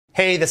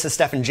Hey, this is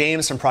Stefan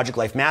James from Project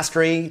Life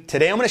Mastery.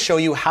 Today I'm going to show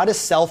you how to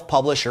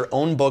self-publish your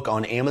own book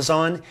on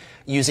Amazon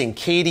using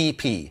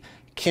KDP,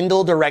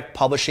 Kindle Direct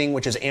Publishing,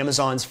 which is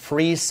Amazon's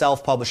free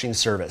self-publishing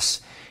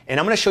service. And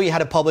I'm going to show you how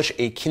to publish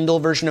a Kindle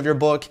version of your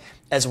book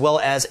as well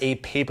as a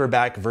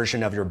paperback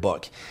version of your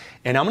book.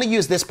 And I'm going to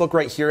use this book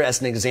right here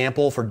as an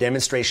example for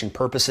demonstration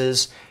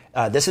purposes.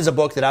 This is a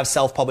book that I've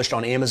self-published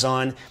on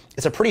Amazon.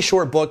 It's a pretty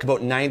short book,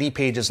 about 90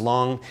 pages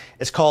long.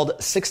 It's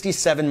called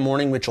 67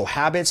 Morning Ritual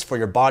Habits for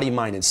Your Body,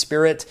 Mind, and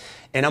Spirit.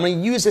 And I'm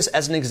going to use this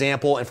as an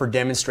example and for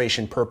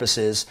demonstration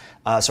purposes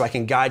so I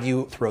can guide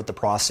you throughout the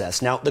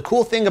process. Now, the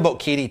cool thing about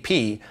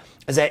KDP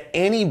is that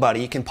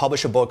anybody can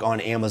publish a book on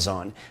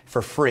Amazon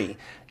for free.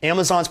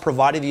 Amazon's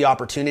provided the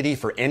opportunity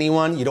for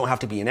anyone. You don't have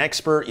to be an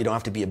expert. You don't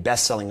have to be a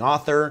best-selling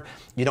author.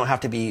 You don't have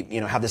to be,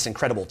 have this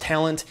incredible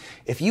talent.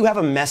 If you have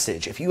a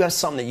message, if you have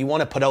something that you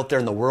want to put out there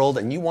in the world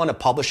and you want to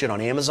publish it on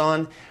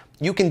Amazon,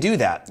 you can do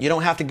that. You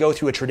don't have to go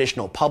through a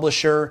traditional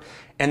publisher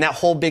and that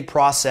whole big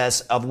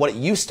process of what it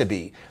used to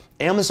be.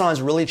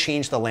 Amazon's really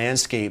changed the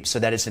landscape so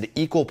that it's an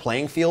equal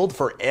playing field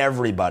for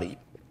everybody.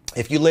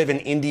 If you live in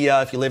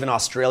India, if you live in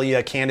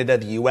Australia, Canada,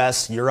 the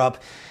US,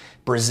 Europe,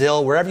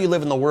 Brazil, wherever you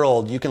live in the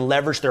world, you can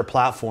leverage their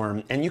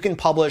platform and you can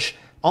publish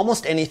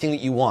almost anything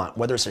that you want,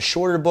 whether it's a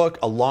shorter book,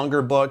 a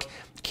longer book,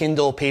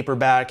 Kindle,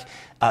 paperback.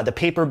 The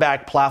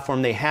paperback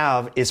platform they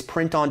have is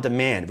print on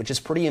demand, which is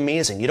pretty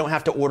amazing. You don't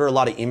have to order a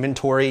lot of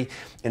inventory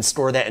and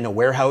store that in a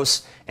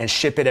warehouse and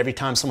ship it every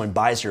time someone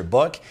buys your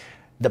book.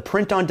 The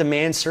print on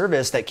demand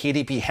service that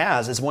KDP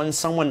has is when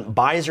someone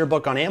buys your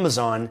book on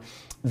Amazon,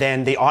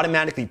 then they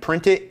automatically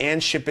print it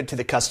and ship it to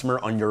the customer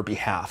on your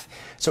behalf.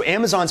 So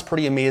Amazon's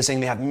pretty amazing.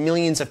 They have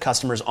millions of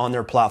customers on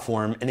their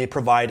platform and they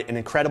provide an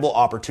incredible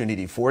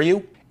opportunity for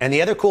you. And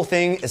the other cool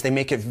thing is they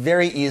make it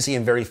very easy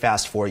and very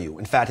fast for you.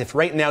 In fact, if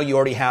right now you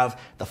already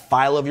have the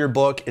file of your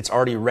book, it's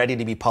already ready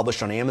to be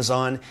published on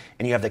Amazon,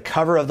 and you have the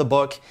cover of the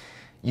book,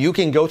 you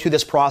can go through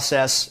this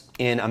process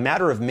in a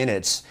matter of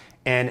minutes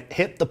and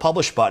hit the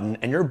publish button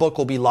and your book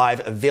will be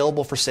live,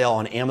 available for sale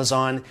on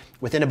Amazon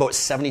within about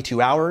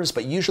 72 hours,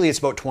 but usually it's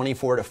about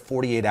 24 to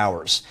 48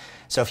 hours.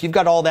 So if you've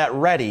got all that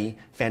ready,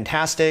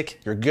 fantastic,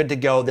 you're good to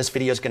go. This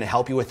video is going to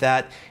help you with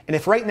that. And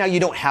if right now you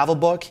don't have a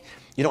book,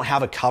 you don't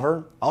have a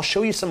cover, I'll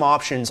show you some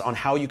options on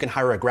how you can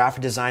hire a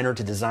graphic designer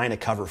to design a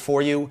cover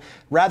for you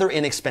rather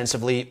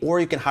inexpensively, or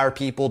you can hire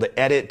people to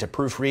edit, to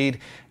proofread,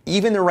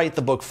 even to write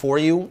the book for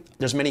you.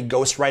 There's many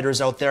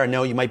ghostwriters out there. I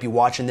know you might be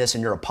watching this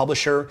and you're a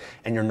publisher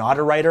and you're not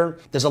a writer.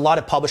 There's a lot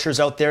of publishers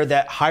out there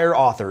that hire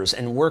authors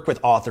and work with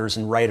authors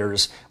and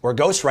writers or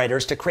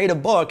ghostwriters to create a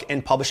book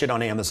and publish it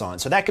on Amazon.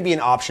 So that could be an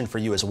option for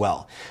you as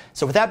well.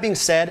 So with that being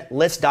said,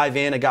 let's dive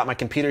in. I got my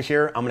computer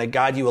here. I'm going to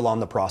guide you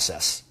along the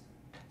process.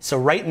 So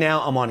right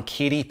now I'm on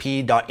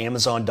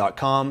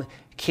kdp.amazon.com.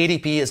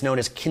 KDP is known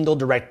as Kindle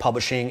Direct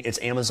Publishing. It's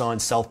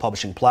Amazon's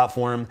self-publishing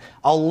platform.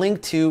 I'll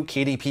link to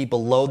KDP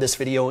below this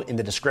video in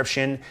the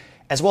description,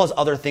 as well as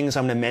other things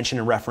I'm going to mention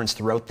and reference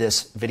throughout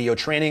this video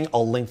training.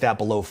 I'll link that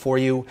below for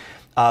you.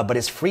 But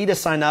it's free to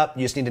sign up.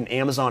 You just need an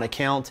Amazon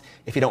account.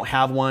 If you don't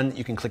have one,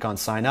 you can click on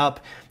sign up.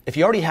 If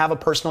you already have a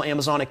personal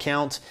Amazon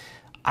account,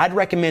 I'd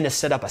recommend to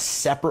set up a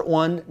separate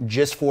one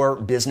just for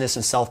business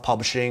and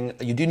self-publishing.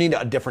 You do need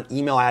a different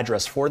email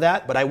address for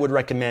that, but I would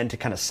recommend to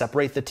kind of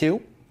separate the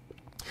two.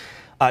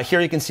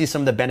 Here you can see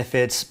some of the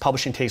benefits.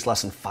 Publishing takes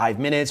less than 5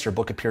 minutes. Your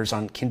book appears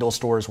on Kindle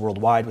stores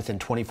worldwide within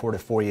 24 to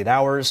 48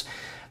 hours.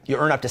 You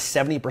earn up to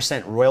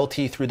 70%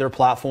 royalty through their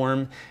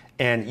platform,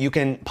 and you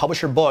can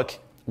publish your book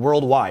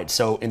worldwide.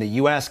 So in the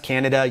US,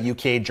 Canada,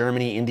 UK,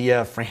 Germany,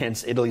 India,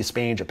 France, Italy,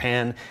 Spain,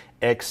 Japan,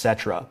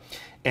 etc.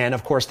 And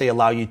of course, they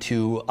allow you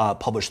to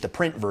publish the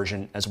print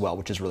version as well,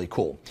 which is really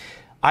cool.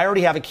 I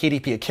already have a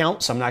KDP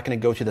account, so I'm not going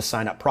to go through the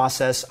sign up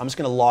process. I'm just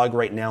going to log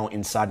right now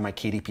inside my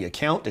KDP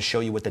account to show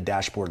you what the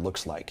dashboard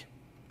looks like.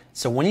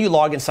 So when you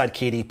log inside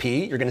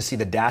KDP, you're going to see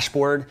the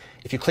dashboard.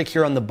 If you click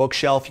here on the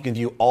bookshelf, you can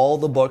view all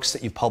the books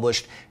that you've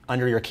published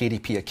under your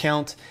KDP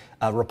account.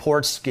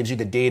 Reports gives you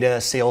the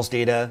data, sales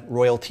data,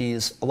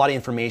 royalties, a lot of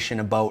information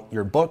about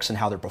your books and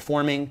how they're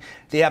performing.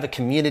 They have a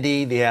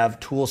community, they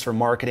have tools for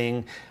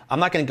marketing. I'm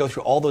not going to go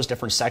through all those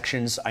different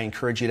sections. I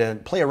encourage you to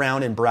play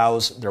around and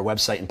browse their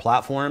website and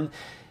platform.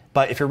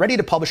 But if you're ready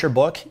to publish your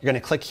book, you're going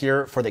to click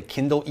here for the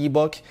Kindle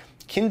ebook.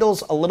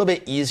 Kindle's a little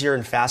bit easier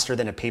and faster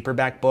than a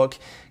paperback book,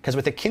 because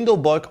with a Kindle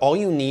book, all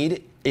you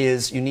need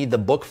is the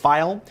book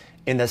file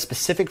in the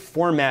specific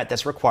format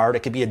that's required.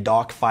 It could be a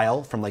doc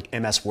file from like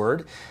MS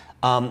Word.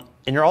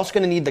 And you're also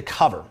going to need the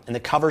cover, and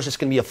the cover is just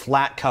going to be a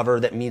flat cover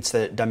that meets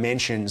the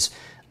dimensions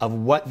of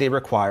what they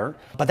require.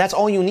 But that's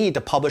all you need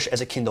to publish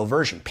as a Kindle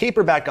version.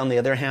 Paperback, on the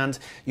other hand,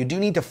 you do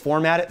need to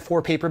format it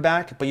for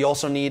paperback, but you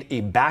also need a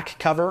back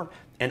cover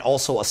and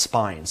also a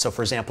spine. So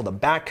for example, the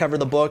back cover of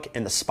the book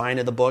and the spine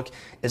of the book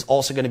is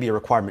also going to be a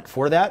requirement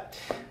for that.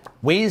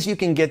 Ways you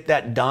can get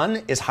that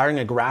done is hiring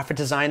a graphic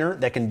designer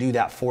that can do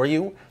that for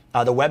you.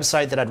 The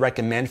website that I'd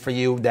recommend for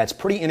you that's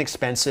pretty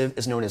inexpensive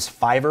is known as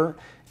Fiverr.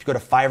 If you go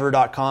to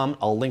fiverr.com,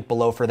 I'll link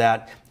below for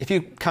that. If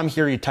you come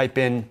here, you type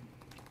in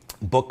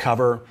book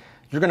cover,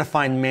 you're going to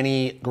find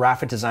many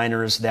graphic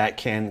designers that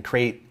can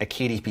create a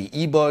KDP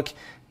ebook,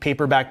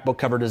 paperback book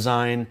cover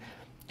design,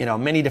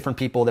 many different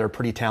people that are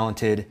pretty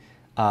talented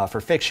for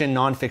fiction,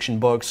 nonfiction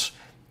books.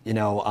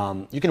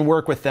 You can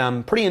work with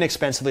them pretty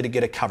inexpensively to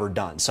get a cover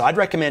done. So I'd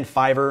recommend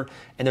Fiverr,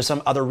 and there's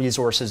some other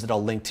resources that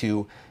I'll link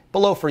to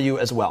below for you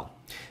as well.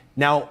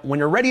 Now, when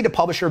you're ready to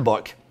publish your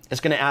book,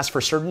 it's going to ask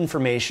for certain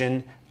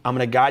information. I'm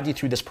going to guide you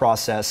through this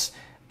process,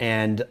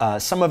 and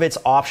some of it's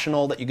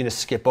optional that you can just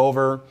skip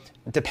over.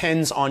 It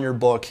depends on your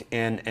book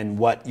and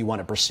what you want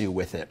to pursue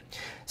with it.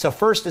 So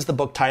first is the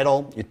book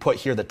title. You'd put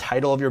here the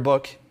title of your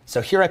book.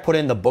 So here I put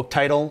in the book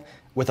title.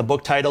 With a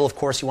book title, of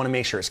course, you want to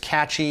make sure it's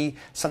catchy,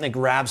 something that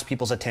grabs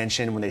people's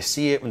attention. When they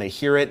see it, when they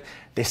hear it,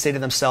 they say to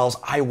themselves,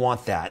 I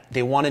want that.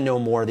 They want to know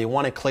more. They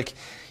want to click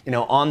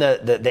on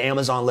the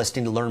Amazon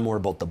listing to learn more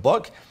about the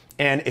book.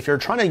 And if you're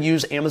trying to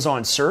use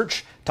Amazon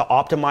search to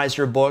optimize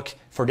your book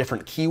for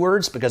different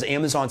keywords, because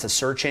Amazon's a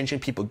search engine,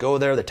 people go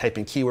there, they type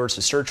in keywords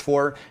to search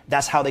for,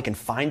 that's how they can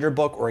find your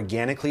book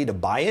organically to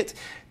buy it,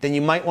 then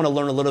you might want to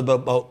learn a little bit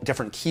about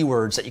different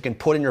keywords that you can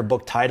put in your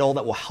book title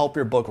that will help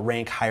your book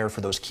rank higher for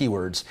those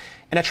keywords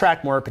and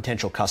attract more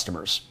potential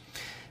customers.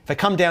 If I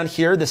come down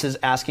here, this is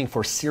asking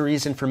for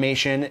series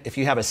information. If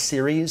you have a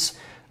series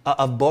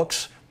of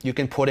books, you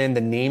can put in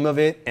the name of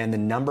it and the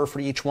number for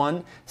each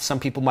one. Some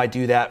people might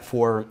do that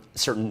for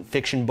certain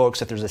fiction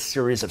books if there's a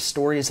series of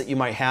stories that you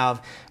might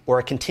have, or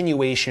a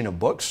continuation of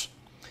books.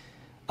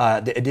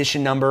 The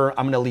edition number,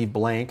 I'm going to leave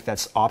blank.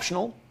 That's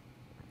optional.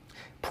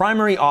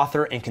 Primary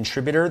author and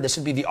contributor, this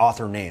would be the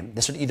author name.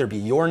 This would either be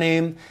your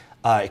name,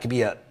 it could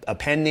be a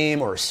pen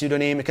name or a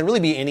pseudonym. It can really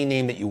be any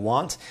name that you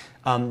want.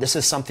 This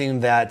is something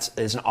that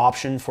is an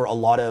option for a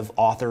lot of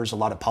authors, a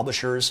lot of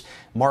publishers.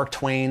 Mark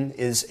Twain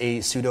is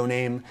a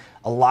pseudonym.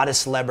 A lot of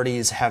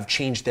celebrities have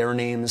changed their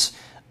names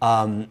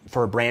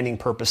for branding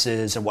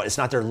purposes and it's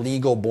not their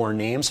legal born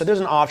name. So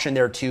there's an option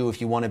there too if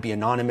you want to be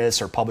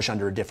anonymous or publish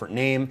under a different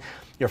name.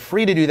 You're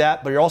free to do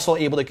that, but you're also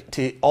able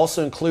to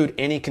also include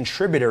any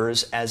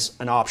contributors as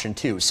an option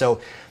too. So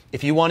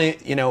if you want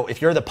to,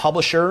 if you're the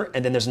publisher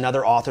and then there's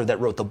another author that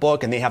wrote the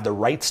book and they have the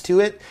rights to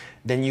it,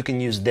 then you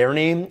can use their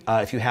name.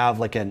 If you have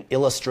like an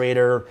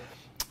illustrator,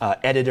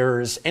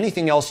 editors,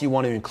 anything else you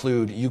want to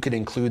include, you could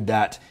include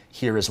that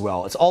here as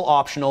well. It's all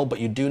optional, but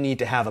you do need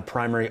to have a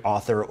primary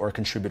author or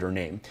contributor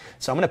name.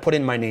 So I'm going to put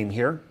in my name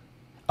here.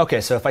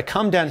 Okay, so if I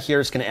come down here,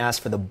 it's going to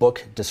ask for the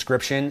book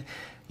description.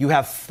 You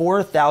have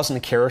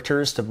 4,000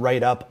 characters to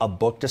write up a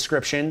book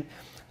description.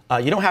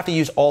 You don't have to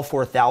use all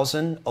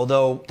 4,000,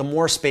 although the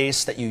more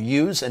space that you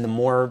use and the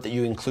more that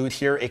you include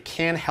here, it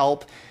can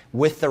help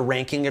with the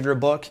ranking of your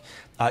book.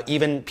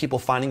 Even people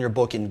finding your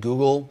book in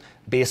Google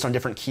based on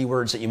different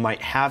keywords that you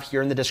might have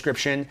here in the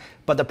description.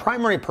 But the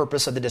primary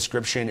purpose of the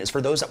description is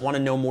for those that want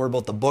to know more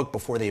about the book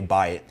before they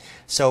buy it.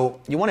 So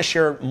you want to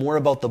share more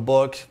about the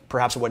book,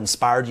 perhaps what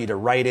inspired you to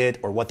write it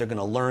or what they're going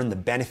to learn, the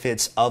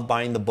benefits of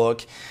buying the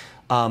book.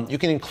 You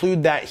can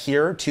include that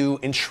here to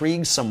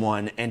intrigue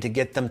someone and to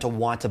get them to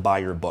want to buy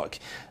your book.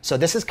 So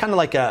this is kind of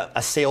like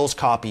a sales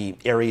copy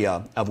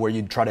area of where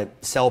you try to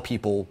sell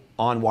people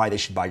on why they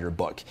should buy your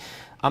book.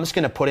 I'm just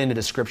going to put in a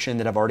description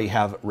that I've already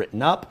have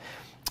written up.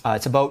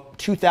 It's about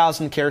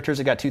 2,000 characters.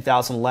 I got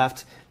 2,000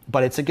 left,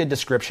 but it's a good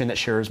description that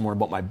shares more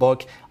about my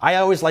book. I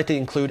always like to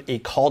include a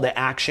call to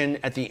action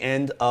at the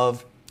end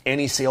of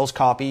any sales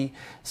copy.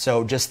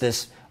 So just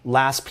this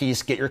last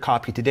piece, get your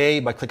copy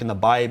today by clicking the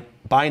buy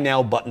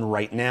now button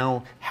right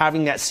now.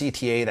 Having that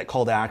CTA, that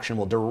call to action,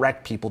 will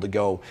direct people to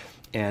go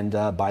and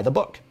buy the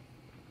book.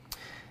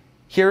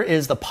 Here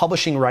is the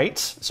publishing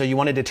rights. So you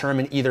want to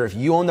determine either if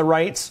you own the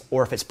rights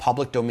or if it's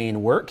public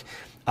domain work.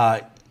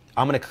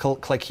 I'm going to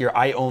click here,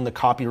 I own the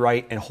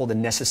copyright and hold the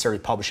necessary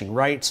publishing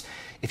rights.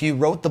 If you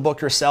wrote the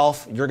book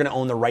yourself, you're going to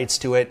own the rights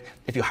to it.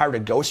 If you hired a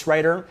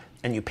ghostwriter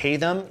and you pay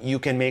them, you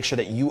can make sure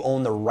that you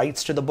own the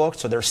rights to the book,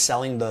 so they're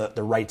selling the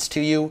rights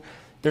to you.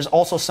 There's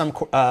also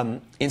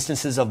some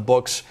instances of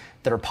books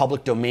that are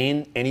public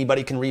domain.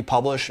 Anybody can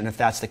republish, and if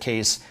that's the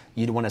case,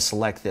 you'd want to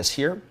select this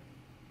here.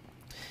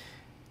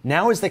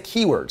 Now is the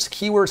keywords.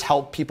 Keywords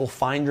help people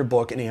find your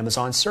book in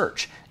Amazon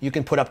search. You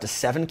can put up to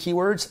 7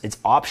 keywords. It's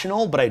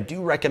optional, but I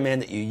do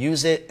recommend that you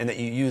use it and that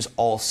you use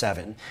all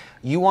 7.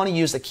 You want to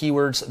use the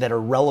keywords that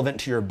are relevant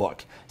to your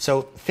book.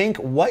 So think,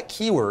 what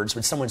keywords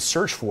would someone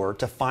search for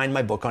to find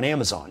my book on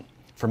Amazon?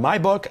 For my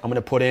book, I'm going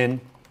to put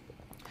in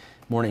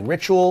morning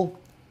ritual,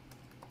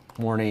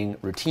 morning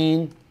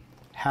routine,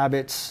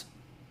 habits,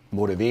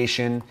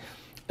 motivation,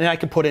 and I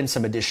could put in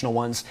some additional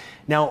ones.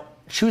 Now,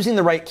 choosing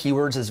the right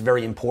keywords is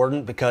very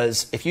important,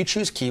 because if you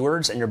choose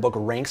keywords and your book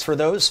ranks for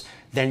those,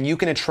 then you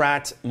can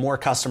attract more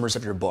customers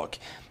of your book.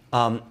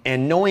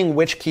 And knowing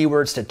which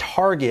keywords to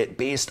target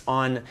based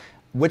on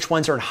which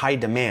ones are in high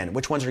demand,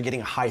 which ones are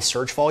getting a high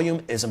search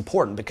volume, is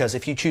important, because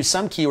if you choose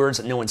some keywords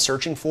that no one's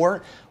searching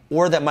for,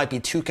 or that might be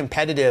too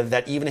competitive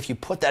that even if you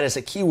put that as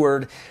a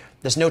keyword,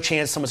 there's no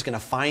chance someone's going to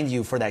find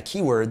you for that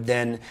keyword,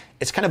 then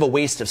it's kind of a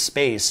waste of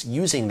space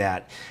using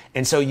that.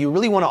 And so you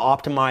really want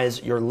to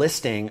optimize your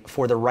listing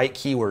for the right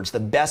keywords, the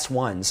best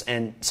ones.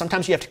 And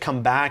sometimes you have to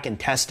come back and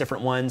test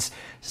different ones.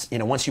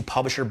 Once you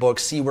publish your book,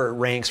 see where it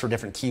ranks for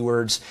different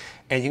keywords,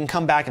 and you can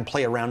come back and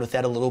play around with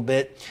that a little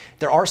bit.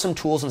 There are some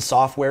tools and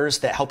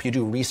softwares that help you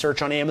do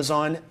research on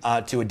Amazon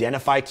to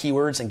identify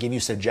keywords and give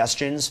you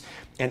suggestions,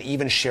 and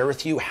even share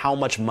with you how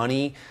much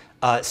money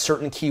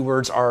certain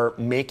keywords are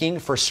making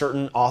for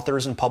certain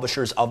authors and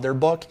publishers of their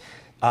book.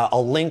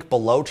 I'll link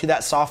below to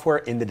that software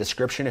in the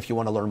description if you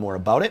want to learn more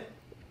about it.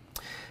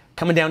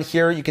 Coming down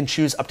here, you can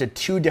choose up to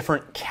 2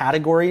 different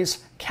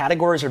categories.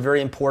 Categories are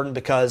very important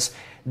because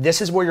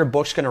this is where your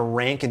book's going to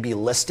rank and be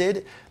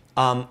listed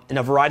in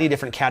a variety of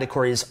different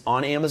categories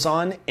on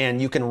Amazon,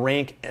 and you can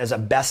rank as a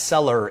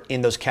bestseller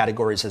in those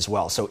categories as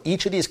well. So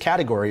each of these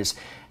categories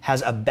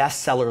has a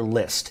bestseller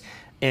list.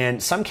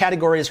 And some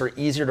categories are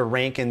easier to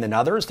rank in than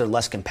others. They're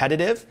less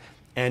competitive,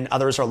 and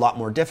others are a lot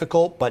more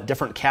difficult, but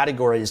different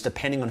categories,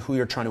 depending on who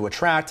you're trying to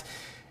attract,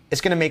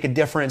 it's going to make a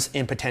difference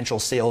in potential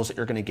sales that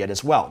you're going to get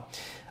as well.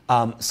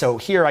 So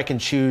here I can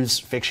choose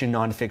fiction,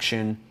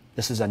 nonfiction.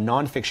 This is a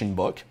nonfiction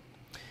book.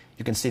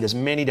 You can see there's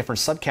many different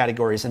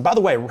subcategories. And by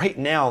the way, right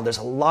now, there's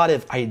a lot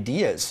of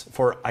ideas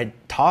for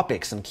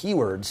topics and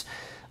keywords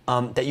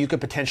that you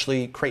could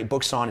potentially create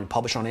books on and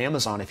publish on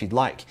Amazon if you'd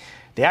like.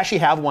 They actually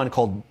have one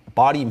called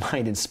Body,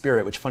 Mind, and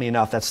Spirit, which, funny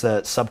enough, that's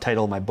the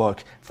subtitle of my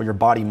book, for your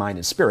body, mind,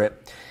 and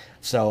spirit.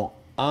 So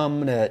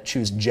I'm going to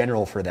choose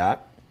general for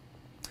that.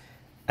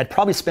 I'd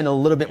probably spend a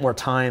little bit more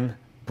time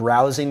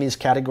browsing these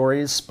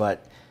categories,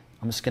 but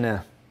I'm just going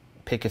to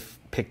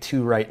pick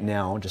 2 right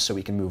now just so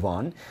we can move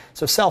on.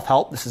 So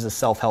self-help, this is a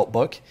self-help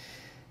book.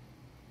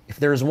 If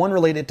there's one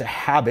related to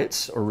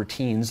habits or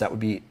routines, that would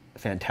be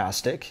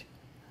fantastic.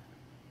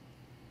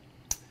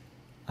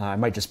 I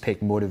might just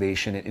pick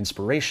motivation and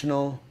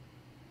inspirational.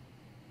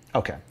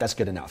 Okay, that's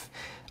good enough.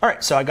 All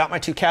right, so I got my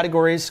 2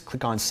 categories.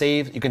 Click on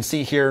save. You can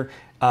see here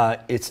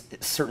it's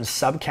certain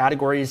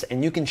subcategories,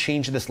 and you can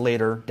change this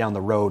later down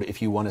the road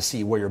if you want to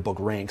see where your book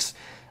ranks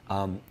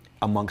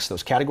amongst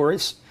those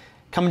categories.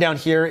 Coming down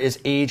here is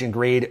age and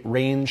grade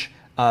range.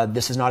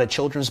 This is not a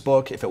children's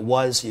book. If it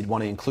was, you'd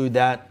want to include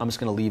that. I'm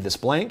just going to leave this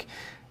blank.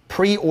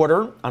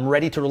 Pre-order, I'm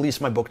ready to release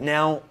my book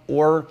now,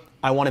 or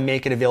I want to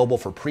make it available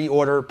for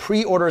pre-order.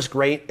 Pre-order is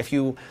great if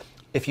you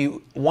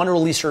want to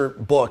release your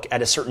book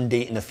at a certain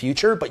date in the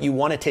future, but you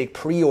want to take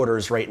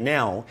pre-orders right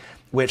now,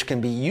 which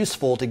can be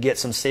useful to get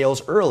some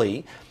sales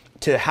early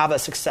to have a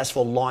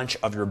successful launch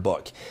of your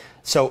book.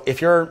 So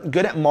if you're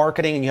good at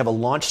marketing and you have a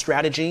launch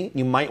strategy,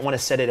 you might want to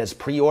set it as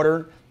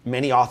pre-order.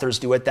 Many authors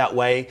do it that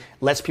way.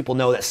 Lets people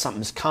know that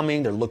something's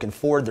coming, they're looking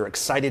forward, they're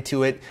excited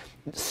to it.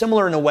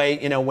 Similar in a way,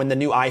 when the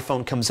new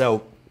iPhone comes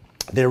out,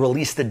 they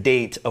release the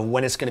date of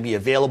when it's going to be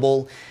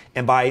available,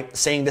 and by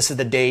saying this is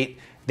the date,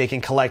 they can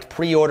collect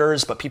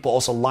pre-orders, but people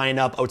also line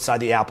up outside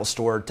the Apple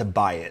Store to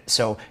buy it.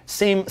 So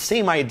same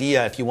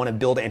idea if you want to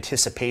build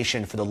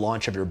anticipation for the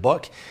launch of your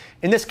book.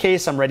 In this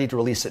case, I'm ready to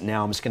release it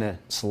now. I'm just going to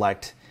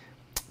select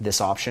this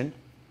option.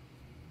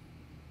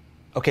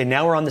 Okay,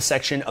 now we're on the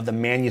section of the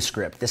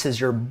manuscript. This is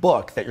your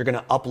book that you're going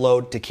to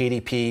upload to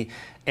KDP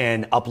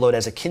and upload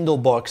as a Kindle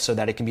book so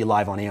that it can be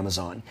live on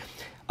Amazon.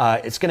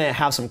 It's going to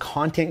have some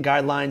content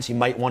guidelines you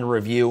might want to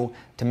review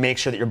to make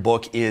sure that your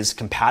book is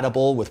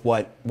compatible with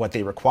what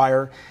they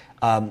require.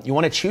 You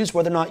want to choose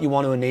whether or not you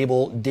want to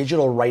enable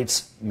digital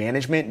rights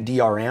management,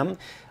 DRM.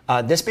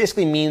 This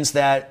basically means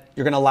that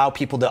you're going to allow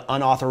people to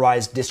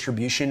unauthorized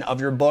distribution of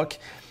your book.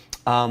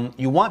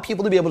 You want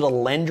people to be able to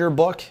lend your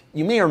book.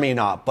 You may or may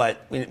not,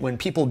 but when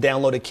people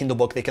download a Kindle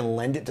book, they can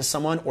lend it to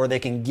someone or they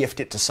can gift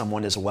it to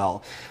someone as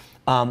well.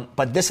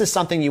 But this is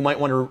something you might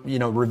want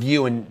to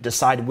review and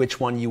decide which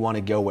one you want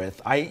to go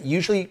with. I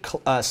usually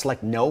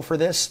select no for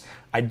this.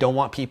 I don't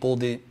want people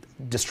to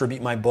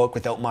distribute my book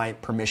without my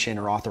permission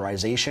or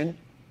authorization.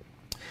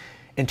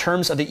 In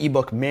terms of the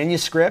ebook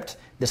manuscript,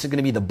 this is going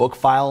to be the book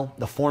file.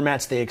 The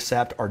formats they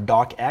accept are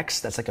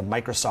docx, that's like a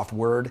Microsoft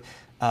Word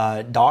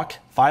doc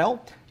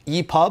file,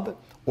 EPUB,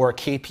 or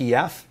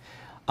KPF.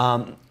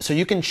 So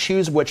you can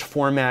choose which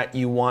format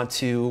you want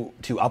to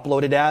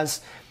upload it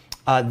as.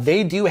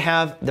 They do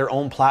have their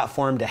own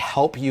platform to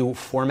help you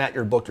format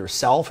your book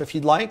yourself if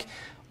you'd like,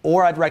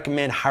 or I'd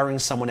recommend hiring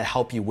someone to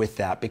help you with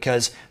that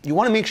because you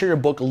want to make sure your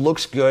book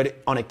looks good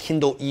on a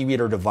Kindle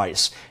e-reader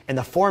device. And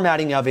the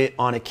formatting of it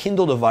on a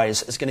Kindle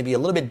device is going to be a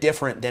little bit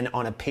different than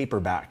on a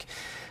paperback.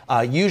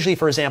 Usually,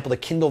 for example, the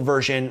Kindle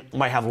version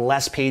might have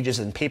less pages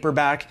than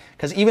paperback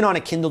because even on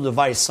a Kindle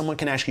device, someone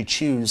can actually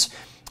choose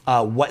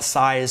what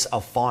size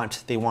of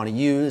font they want to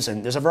use,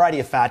 and there's a variety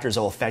of factors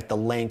that will affect the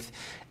length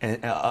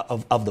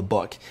of the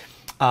book.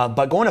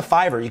 But going to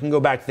Fiverr, you can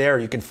go back there,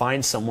 you can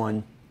find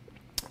someone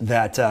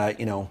that,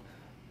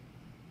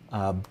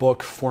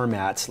 book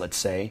formats, let's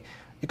say.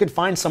 You could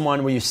find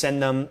someone where you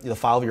send them the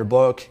file of your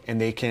book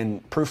and they can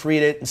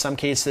proofread it. In some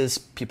cases,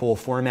 people will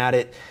format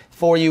it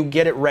for you,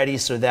 get it ready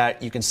so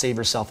that you can save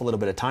yourself a little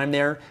bit of time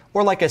there.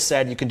 Or like I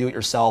said, you can do it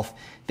yourself.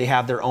 They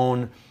have their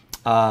own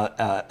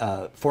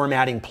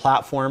formatting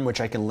platform,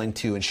 which I can link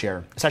to and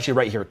share. It's actually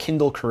right here.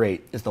 Kindle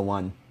Create is the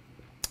one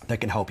that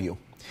can help you.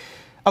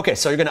 Okay,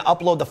 so you're going to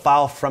upload the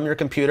file from your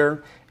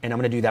computer, and I'm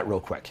going to do that real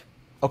quick.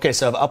 Okay,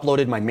 so I've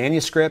uploaded my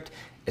manuscript.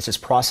 It's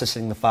just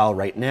processing the file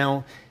right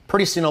now.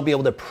 Pretty soon I'll be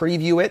able to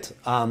preview it,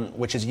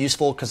 which is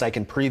useful because I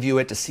can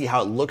preview it to see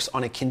how it looks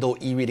on a Kindle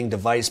e-reading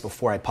device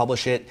before I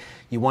publish it.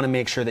 You want to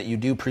make sure that you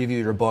do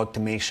preview your book to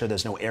make sure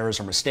there's no errors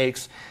or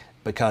mistakes,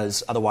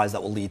 because otherwise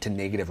that will lead to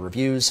negative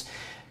reviews.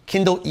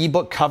 Kindle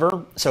ebook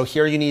cover. So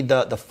here you need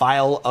the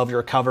file of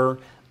your cover.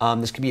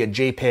 This could be a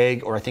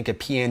JPEG or I think a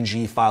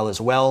PNG file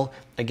as well.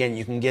 Again,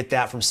 you can get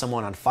that from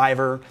someone on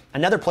Fiverr.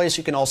 Another place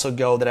you can also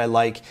go that I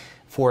like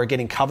for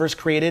getting covers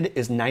created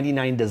is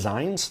 99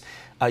 Designs.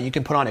 You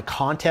can put on a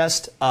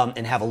contest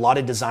and have a lot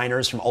of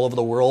designers from all over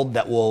the world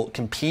that will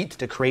compete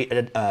to create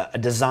a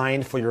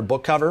design for your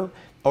book cover,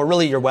 or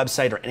really your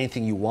website or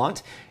anything you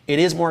want. It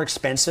is more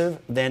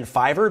expensive than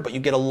Fiverr, but you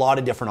get a lot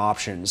of different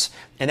options.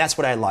 And that's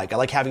what I like. I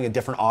like having the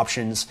different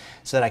options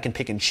so that I can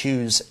pick and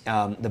choose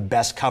the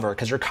best cover,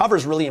 because your cover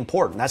is really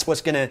important. That's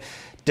what's going to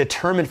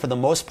determine, for the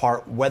most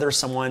part, whether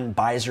someone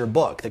buys your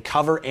book. The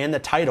cover and the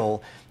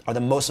title are the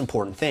most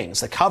important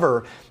things. The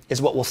cover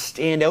is what will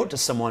stand out to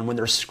someone when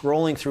they're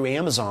scrolling through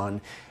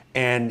Amazon,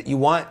 and you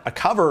want a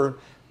cover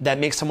that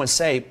makes someone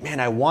say, man,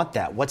 I want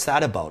that. What's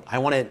that about? I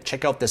want to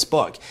check out this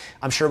book.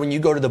 I'm sure when you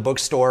go to the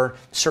bookstore,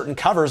 certain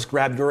covers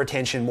grab your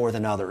attention more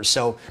than others.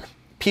 So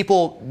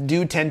people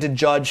do tend to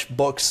judge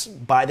books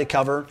by the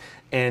cover.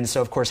 And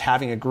so, of course,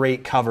 having a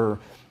great cover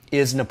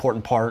is an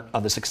important part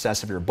of the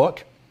success of your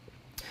book.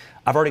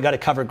 I've already got a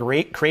cover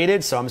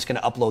created, so I'm just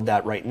going to upload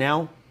that right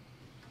now.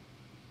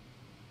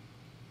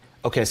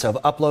 Okay, so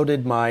I've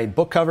uploaded my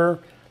book cover.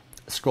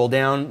 Scroll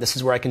down. This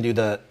is where I can do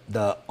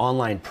the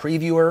online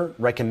previewer.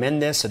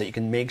 Recommend this so that you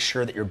can make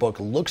sure that your book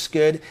looks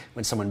good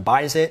when someone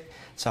buys it.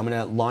 So I'm going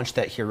to launch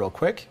that here real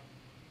quick.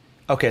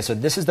 Okay, so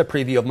this is the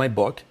preview of my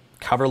book.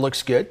 Cover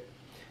looks good.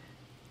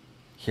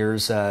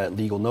 Here's a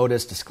legal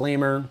notice,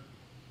 disclaimer.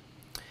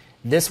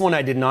 This one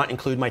I did not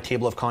include my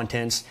table of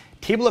contents.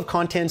 Table of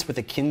contents with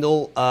a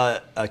Kindle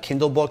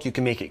book, you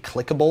can make it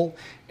clickable,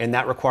 and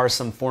that requires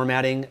some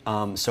formatting.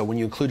 So when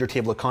you include your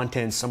table of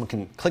contents, someone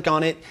can click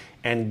on it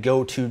and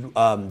go to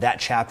that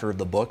chapter of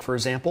the book, for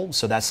example.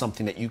 So that's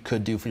something that you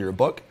could do for your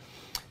book.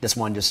 This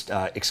one just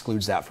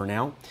excludes that for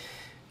now.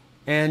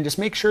 And just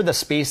make sure the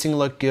spacing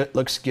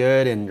looks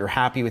good and you're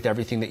happy with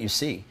everything that you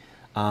see.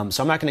 So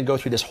I'm not going to go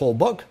through this whole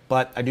book,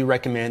 but I do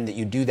recommend that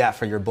you do that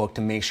for your book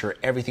to make sure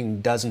everything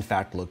does in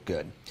fact look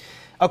good.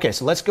 Okay,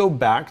 so let's go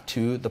back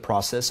to the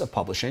process of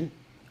publishing.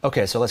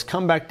 Okay, so let's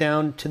come back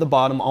down to the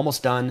bottom,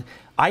 almost done.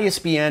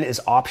 ISBN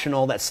is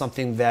optional. That's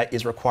something that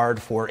is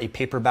required for a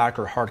paperback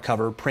or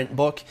hardcover print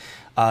book.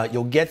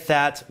 You'll get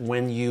that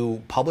when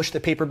you publish the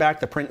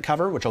paperback, the print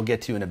cover, which I'll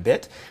get to in a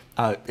bit.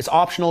 It's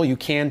optional. You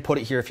can put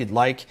it here if you'd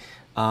like,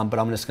 but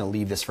I'm just going to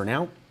leave this for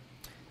now.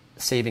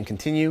 Save and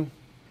continue.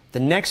 The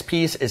next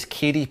piece is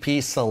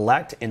KDP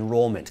Select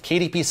Enrollment.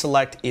 KDP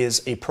Select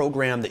is a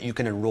program that you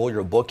can enroll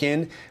your book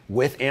in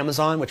with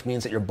Amazon, which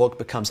means that your book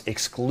becomes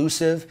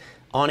exclusive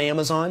on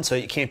Amazon, so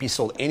it can't be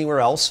sold anywhere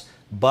else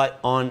but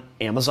on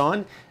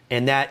Amazon.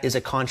 And that is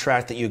a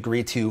contract that you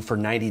agree to for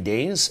 90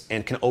 days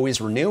and can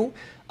always renew.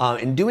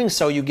 In doing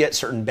so, you get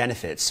certain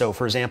benefits. So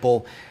for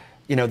example,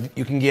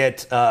 you can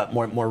get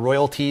more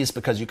royalties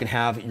because you can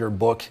have your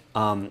book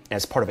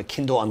as part of a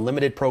Kindle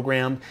Unlimited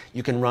program.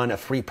 You can run a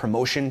free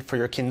promotion for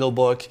your Kindle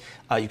book.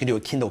 You can do a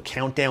Kindle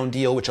Countdown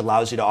deal, which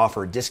allows you to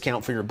offer a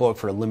discount for your book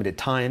for a limited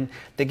time.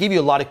 They give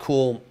you a lot of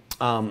cool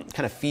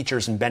kind of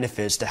features and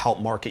benefits to help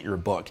market your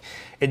book.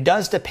 It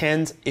does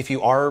depend if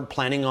you are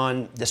planning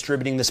on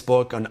distributing this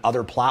book on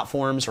other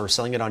platforms or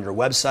selling it on your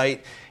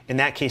website. In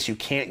that case, you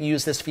can't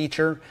use this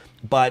feature.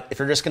 But if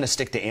you're just going to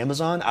stick to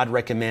Amazon, I'd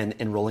recommend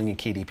enrolling in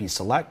KDP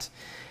Select.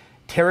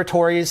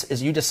 Territories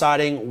is you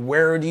deciding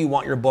where do you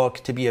want your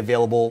book to be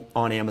available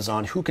on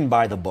Amazon, who can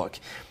buy the book.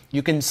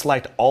 You can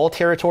select all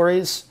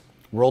territories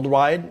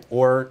worldwide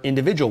or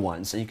individual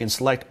ones. So you can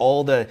select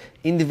all the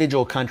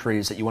individual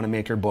countries that you want to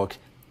make your book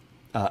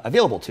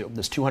available to.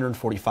 There's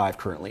 245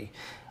 currently.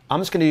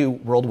 I'm just going to do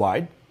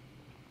worldwide.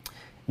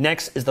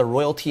 Next is the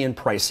royalty and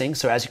pricing.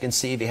 So as you can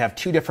see, they have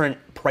two different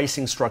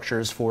pricing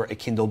structures for a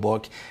Kindle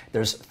book.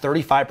 There's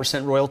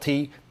 35%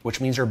 royalty, which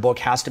means your book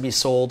has to be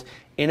sold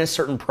in a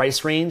certain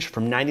price range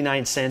from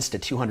 99 cents to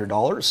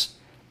 $200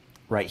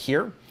 right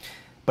here.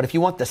 But if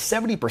you want the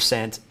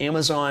 70%,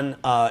 Amazon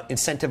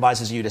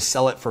incentivizes you to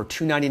sell it for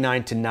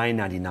 $2.99 to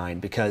 $9.99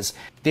 because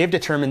they've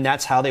determined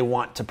that's how they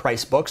want to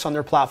price books on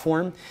their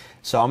platform.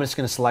 So I'm just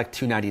going to select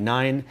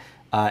 $2.99.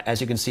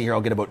 As you can see here,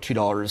 I'll get about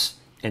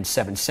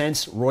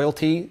 $2.07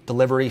 royalty.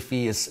 Delivery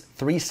fee is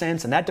 3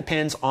 cents, and that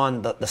depends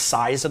on the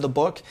size of the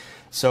book.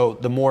 So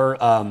the more,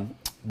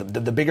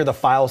 the bigger the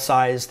file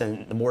size,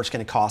 then the more it's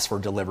going to cost for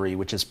delivery,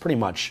 which is pretty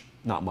much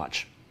not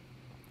much.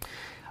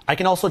 I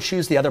can also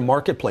choose the other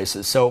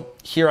marketplaces. So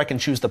here I can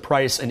choose the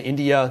price in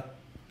India,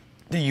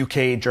 the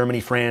UK,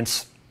 Germany,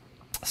 France,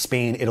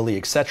 Spain, Italy,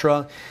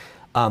 etc.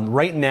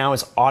 Right now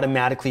it's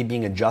automatically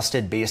being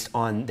adjusted based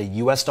on the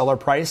US dollar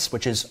price,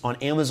 which is on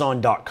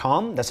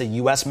Amazon.com. That's a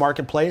US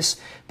marketplace,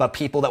 but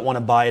people that want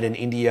to buy it in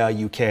India,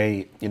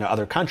 UK,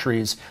 other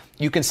countries,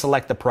 you can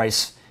select the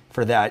price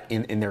for that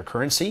in their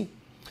currency.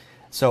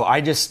 So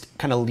I just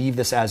kind of leave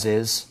this as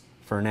is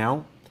for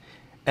now.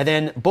 And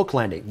then book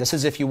lending. This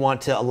is if you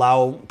want to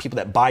allow people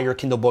that buy your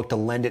Kindle book to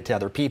lend it to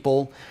other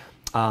people.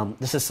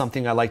 This is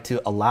something I like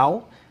to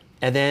allow.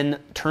 And then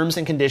terms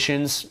and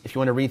conditions, if you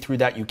want to read through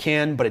that, you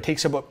can, but it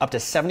takes up to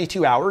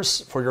 72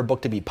 hours for your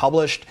book to be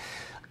published.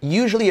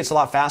 Usually it's a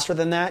lot faster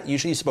than that.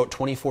 Usually it's about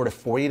 24 to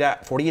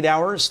 48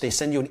 hours. They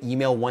send you an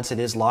email once it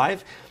is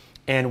live.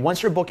 And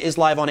once your book is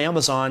live on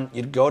Amazon,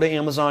 you'd go to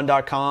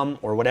Amazon.com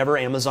or whatever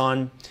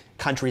Amazon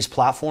country's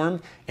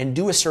platform and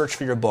do a search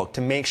for your book to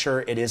make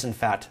sure it is in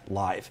fact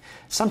live.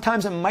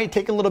 Sometimes it might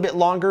take a little bit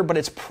longer, but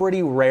it's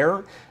pretty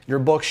rare. Your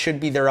book should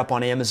be there up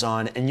on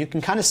Amazon, and you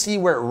can kind of see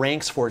where it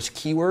ranks for its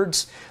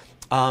keywords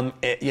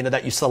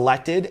that you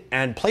selected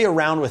and play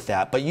around with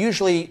that. But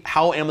usually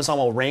how Amazon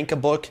will rank a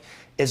book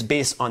is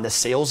based on the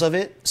sales of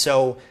it.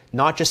 So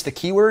not just the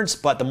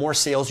keywords, but the more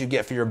sales you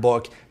get for your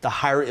book, the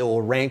higher it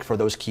will rank for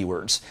those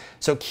keywords.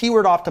 So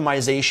keyword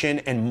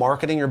optimization and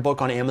marketing your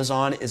book on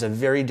Amazon is a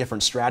very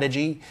different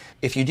strategy.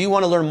 If you do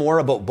want to learn more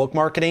about book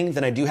marketing,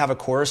 then I do have a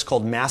course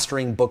called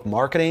Mastering Book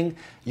Marketing.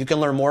 You can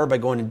learn more by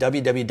going to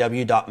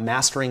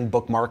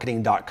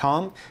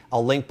www.masteringbookmarketing.com.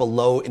 I'll link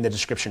below in the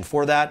description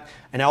for that.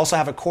 And I also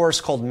have a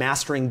course called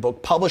Mastering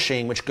Book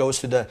Publishing, which goes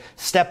through the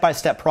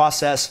step-by-step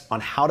process on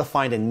how to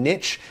find a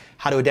niche,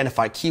 how to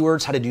identify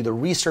keywords, how to do the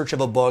research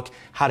of a book,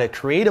 how to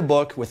create a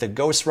book with a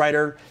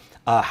ghostwriter,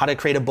 how to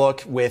create a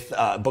book with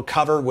a book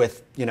cover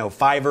with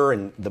Fiverr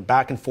and the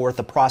back and forth,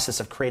 the process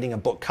of creating a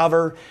book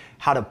cover,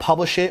 how to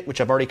publish it, which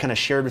I've already kind of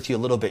shared with you a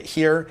little bit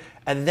here,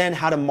 and then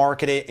how to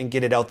market it and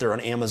get it out there on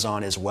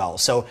Amazon as well.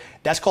 So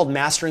that's called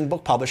Mastering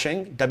Book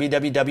Publishing,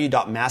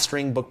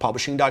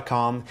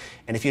 www.masteringbookpublishing.com.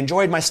 And if you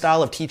enjoyed my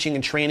style of teaching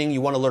and training, you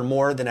want to learn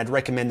more, then I'd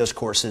recommend those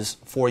courses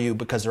for you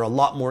because they're a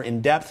lot more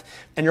in depth.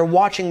 And you're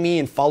watching me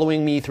and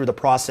following me through the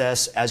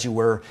process as you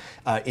were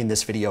in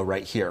this video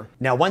right here.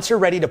 Now, once you're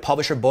ready to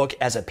publish a book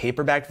as a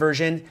paperback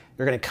version,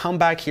 you're going to come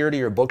back here to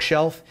your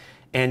bookshelf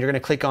and you're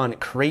going to click on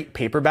Create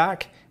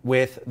Paperback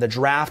with the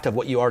draft of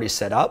what you already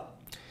set up.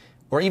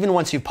 Or even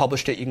once you've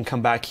published it, you can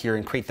come back here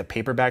and create the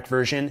paperback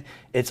version.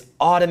 It's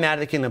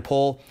automatically going to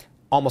pull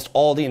almost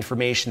all the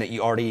information that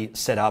you already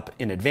set up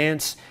in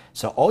advance.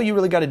 So all you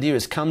really got to do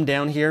is come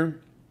down here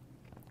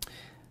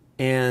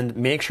and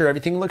make sure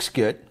everything looks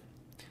good.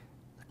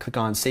 Click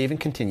on Save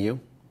and Continue.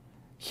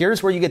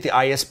 Here's where you get the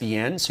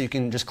ISBN. So you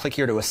can just click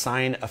here to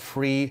assign me a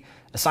free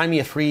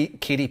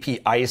KDP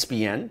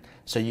ISBN.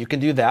 So you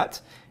can do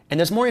that. And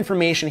there's more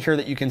information here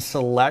that you can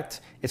select.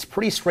 It's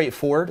pretty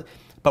straightforward,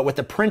 but with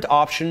the print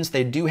options,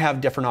 they do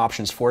have different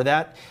options for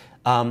that.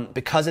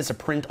 Because it's a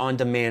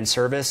print-on-demand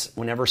service,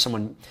 whenever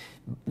someone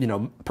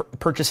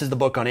purchases the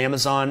book on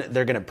Amazon,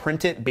 they're going to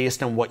print it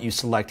based on what you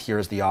select here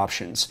as the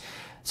options.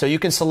 So you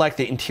can select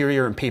the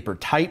interior and paper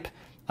type,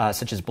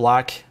 such as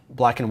black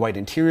and white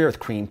interior with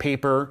cream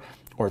paper,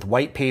 or with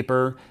white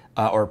paper,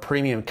 or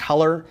premium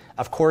color.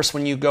 Of course,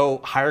 when you go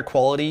higher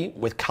quality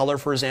with color,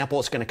 for example,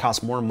 it's going to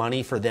cost more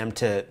money for them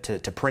to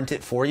print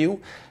it for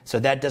you. So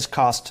that does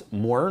cost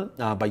more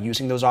by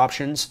using those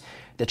options.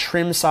 The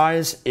trim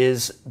size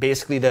is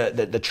basically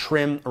the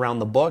trim around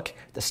the book.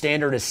 The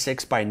standard is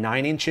 6 by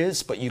 9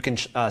 inches, but you can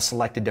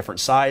select a different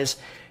size.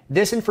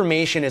 This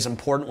information is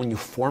important when you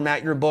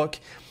format your book.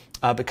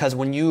 Because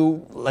when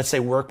you, let's say,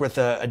 work with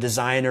a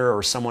designer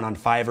or someone on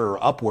Fiverr or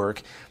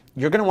Upwork,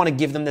 you're going to want to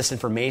give them this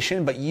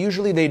information, but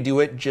usually they do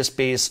it just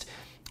based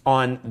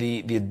on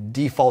the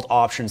default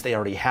options they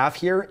already have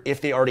here,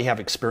 if they already have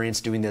experience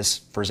doing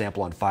this, for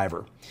example, on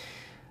Fiverr.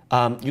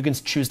 You can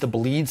choose the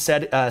bleed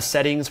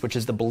settings, which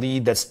is the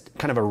bleed that's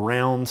kind of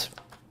around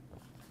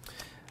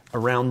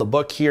the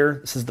book here.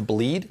 This is the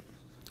bleed.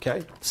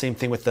 Okay, same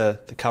thing with the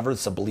cover.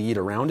 It's a bleed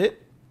around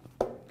it.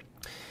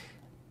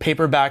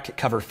 Paperback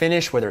cover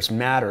finish, whether it's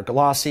matte or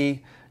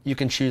glossy, you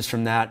can choose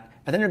from that.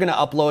 And then you're going to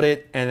upload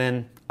it and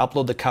then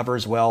upload the cover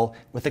as well.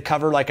 With the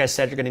cover, like I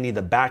said, you're going to need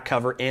the back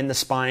cover and the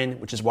spine,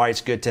 which is why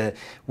it's good to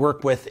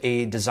work with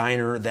a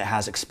designer that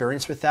has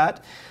experience with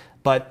that.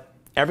 But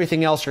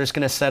everything else you're just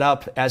going to set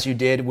up as you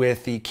did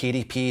with the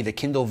KDP, the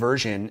Kindle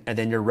version, and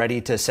then you're ready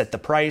to set the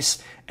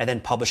price and then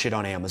publish it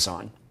on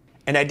Amazon.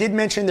 And I did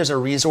mention there's a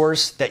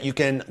resource that you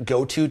can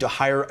go to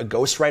hire a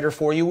ghostwriter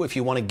for you if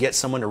you want to get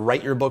someone to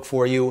write your book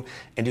for you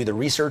and do the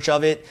research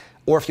of it,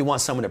 or if you want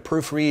someone to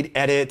proofread,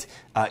 edit,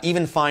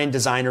 even find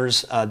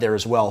designers there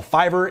as well.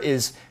 Fiverr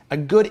is a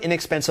good,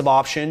 inexpensive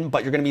option,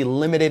 but you're going to be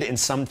limited in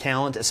some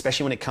talent,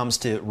 especially when it comes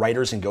to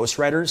writers and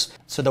ghostwriters.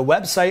 So the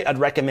website I'd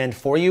recommend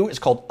for you is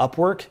called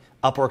Upwork.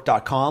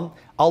 Upwork.com.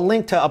 I'll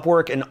link to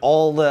Upwork and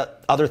all the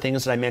other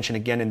things that I mentioned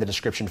again in the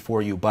description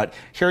for you. But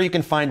here you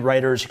can find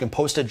writers, you can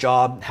post a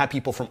job, have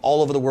people from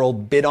all over the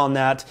world bid on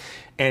that.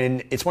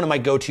 And it's one of my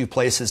go-to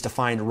places to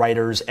find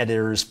writers,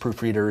 editors,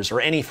 proofreaders,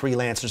 or any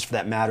freelancers for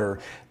that matter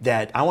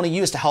that I want to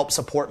use to help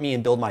support me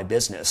and build my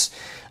business.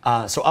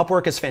 So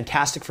Upwork is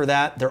fantastic for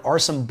that. There are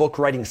some book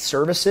writing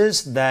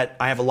services that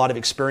I have a lot of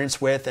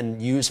experience with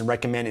and use and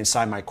recommend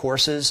inside my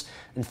courses.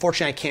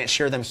 Unfortunately, I can't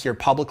share them here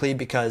publicly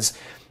because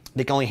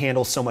they can only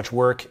handle so much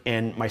work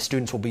and my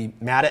students will be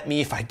mad at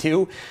me if I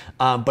do.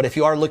 But if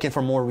you are looking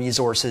for more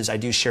resources, I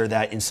do share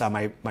that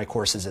inside my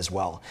courses as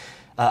well.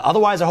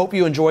 Otherwise, I hope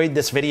you enjoyed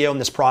this video and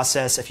this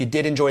process. If you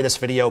did enjoy this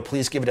video,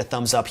 please give it a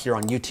thumbs up here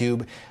on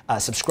YouTube.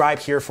 Subscribe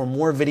here for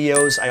more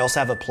videos. I also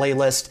have a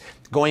playlist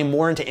going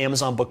more into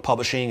Amazon book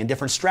publishing and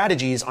different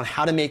strategies on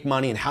how to make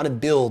money and how to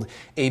build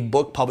a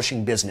book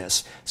publishing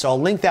business. So I'll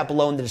link that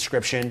below in the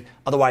description.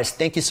 Otherwise,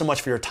 thank you so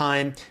much for your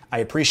time. I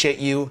appreciate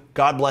you.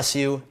 God bless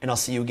you, and I'll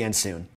see you again soon.